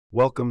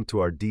Welcome to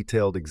our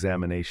detailed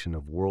examination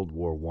of World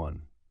War I,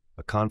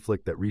 a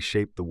conflict that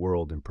reshaped the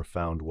world in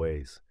profound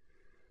ways.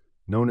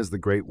 Known as the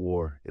Great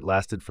War, it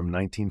lasted from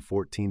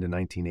 1914 to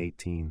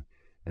 1918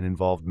 and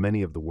involved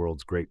many of the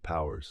world's great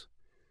powers.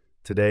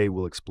 Today,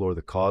 we'll explore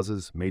the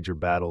causes, major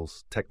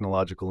battles,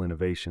 technological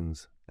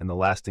innovations, and the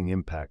lasting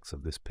impacts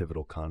of this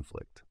pivotal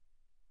conflict.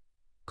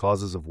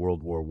 Causes of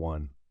World War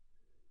I.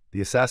 The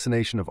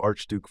assassination of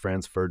Archduke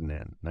Franz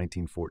Ferdinand,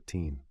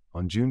 1914.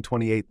 On June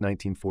 28,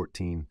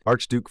 1914,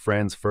 Archduke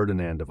Franz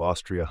Ferdinand of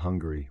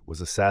Austria-Hungary was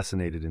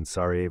assassinated in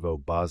Sarajevo,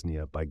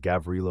 Bosnia, by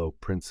Gavrilo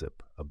Princip,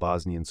 a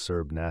Bosnian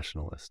Serb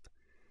nationalist.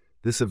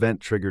 This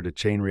event triggered a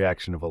chain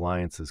reaction of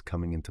alliances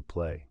coming into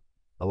play.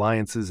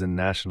 Alliances and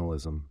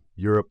nationalism.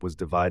 Europe was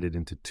divided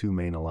into two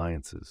main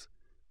alliances.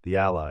 The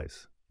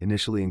Allies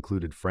initially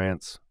included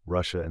France,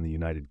 Russia, and the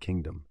United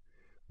Kingdom,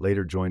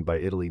 later joined by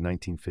Italy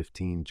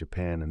 1915,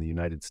 Japan, and the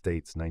United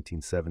States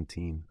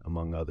 1917,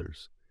 among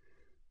others.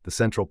 The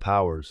Central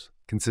Powers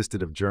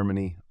consisted of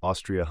Germany,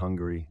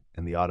 Austria-Hungary,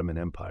 and the Ottoman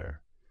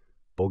Empire.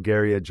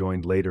 Bulgaria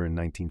joined later in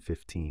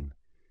 1915.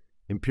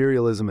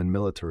 Imperialism and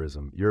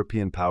militarism.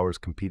 European powers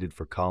competed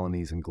for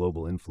colonies and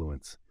global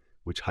influence,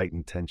 which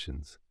heightened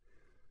tensions.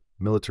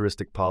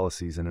 Militaristic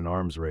policies and an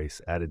arms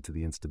race added to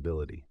the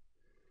instability.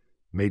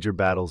 Major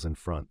battles and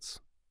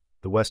fronts.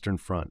 The Western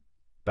Front,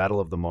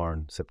 Battle of the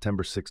Marne,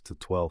 September 6 to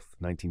 12,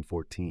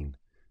 1914.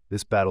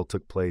 This battle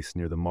took place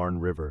near the Marne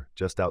River,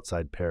 just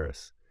outside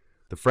Paris.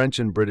 The French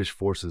and British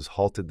forces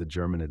halted the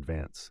German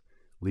advance,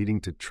 leading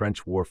to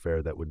trench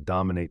warfare that would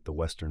dominate the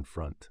Western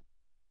Front.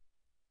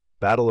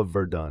 Battle of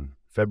Verdun,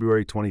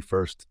 February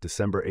 21st,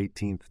 December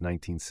 18,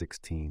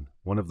 1916,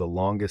 one of the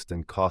longest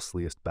and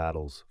costliest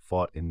battles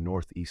fought in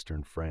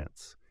northeastern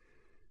France.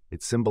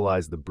 It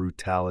symbolized the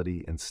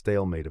brutality and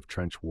stalemate of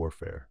trench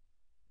warfare.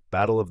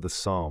 Battle of the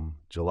Somme,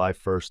 July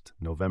 1st,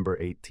 November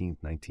 18,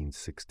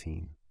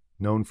 1916.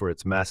 Known for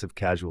its massive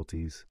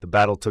casualties, the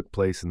battle took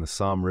place in the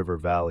Somme River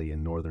Valley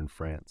in northern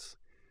France.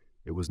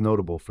 It was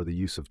notable for the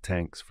use of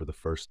tanks for the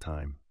first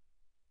time.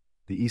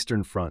 The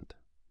Eastern Front,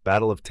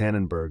 Battle of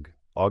Tannenberg,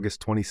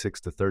 August 26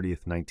 to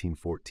 30th,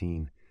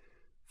 1914,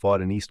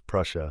 fought in East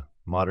Prussia,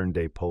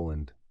 modern-day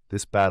Poland.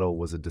 This battle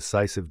was a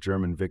decisive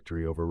German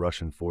victory over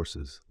Russian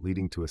forces,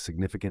 leading to a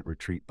significant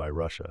retreat by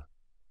Russia.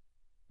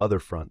 Other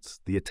fronts,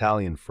 the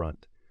Italian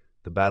Front,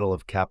 the Battle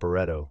of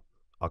Caporetto,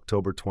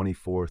 October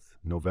 24th,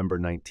 November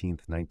 19,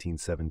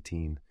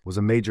 1917, was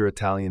a major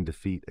Italian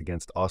defeat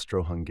against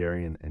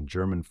Austro-Hungarian and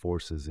German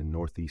forces in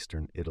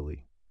northeastern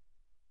Italy.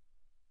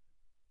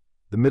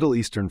 The Middle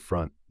Eastern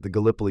Front, the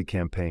Gallipoli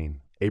Campaign,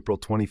 April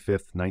 25,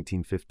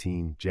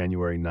 1915,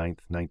 January 9,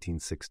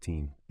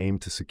 1916,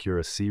 aimed to secure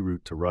a sea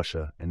route to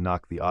Russia and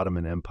knock the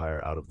Ottoman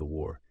Empire out of the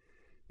war.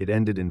 It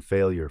ended in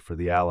failure for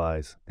the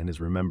Allies and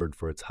is remembered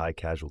for its high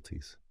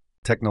casualties.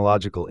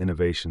 Technological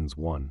innovations.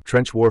 1.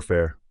 Trench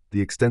warfare. The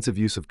extensive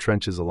use of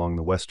trenches along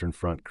the Western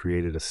Front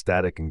created a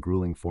static and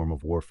grueling form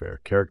of warfare,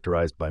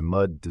 characterized by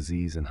mud,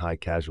 disease, and high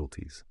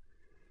casualties.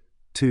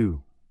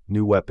 2.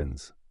 New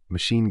weapons.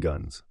 Machine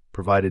guns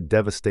provided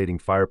devastating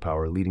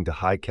firepower, leading to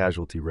high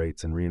casualty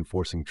rates and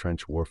reinforcing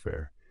trench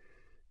warfare.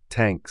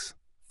 Tanks.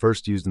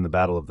 First used in the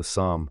Battle of the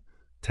Somme,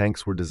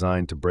 tanks were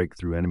designed to break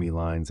through enemy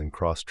lines and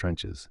cross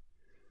trenches.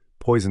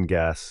 Poison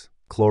gas,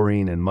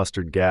 chlorine, and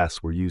mustard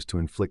gas were used to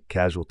inflict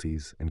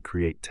casualties and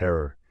create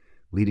terror,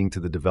 leading to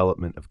the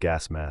development of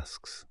gas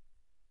masks.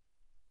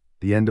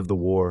 The end of the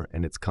war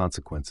and its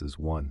consequences.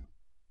 1.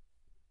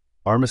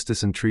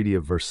 Armistice and Treaty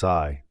of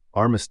Versailles.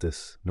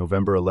 Armistice,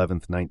 November 11,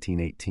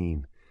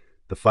 1918.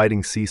 The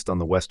fighting ceased on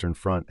the Western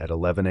Front at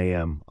 11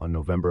 a.m. on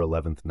November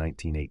 11,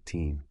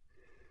 1918.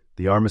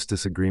 The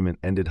Armistice Agreement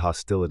ended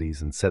hostilities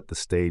and set the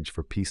stage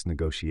for peace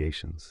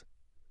negotiations.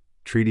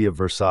 Treaty of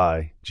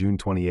Versailles, June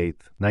 28,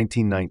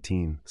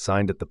 1919,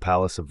 signed at the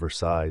Palace of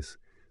Versailles.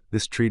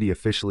 This treaty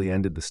officially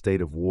ended the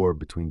state of war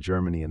between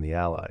Germany and the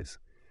Allies.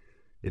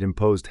 It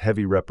imposed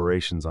heavy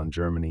reparations on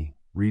Germany,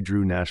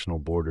 redrew national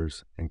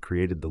borders, and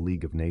created the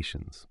League of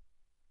Nations.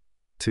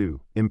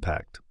 2.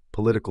 Impact.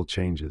 Political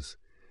changes.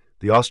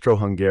 The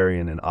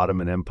Austro-Hungarian and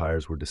Ottoman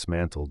empires were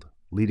dismantled,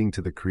 leading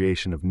to the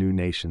creation of new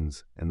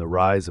nations and the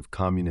rise of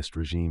communist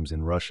regimes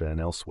in Russia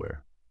and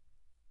elsewhere.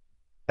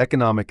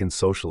 Economic and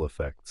social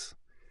effects.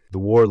 The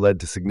war led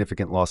to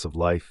significant loss of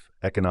life,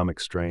 economic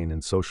strain,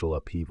 and social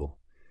upheaval.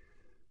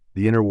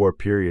 The interwar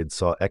period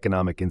saw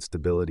economic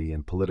instability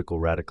and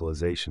political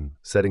radicalization,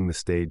 setting the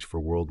stage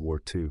for World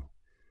War II.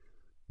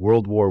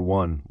 World War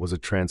I was a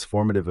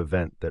transformative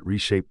event that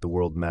reshaped the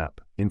world map,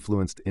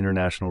 influenced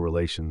international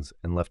relations,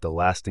 and left a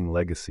lasting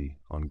legacy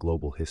on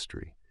global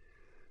history.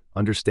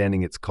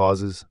 Understanding its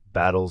causes,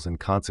 battles, and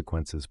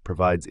consequences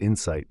provides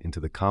insight into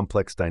the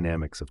complex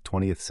dynamics of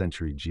 20th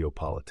century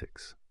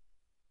geopolitics.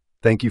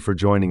 Thank you for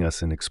joining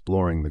us in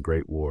exploring the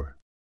Great War.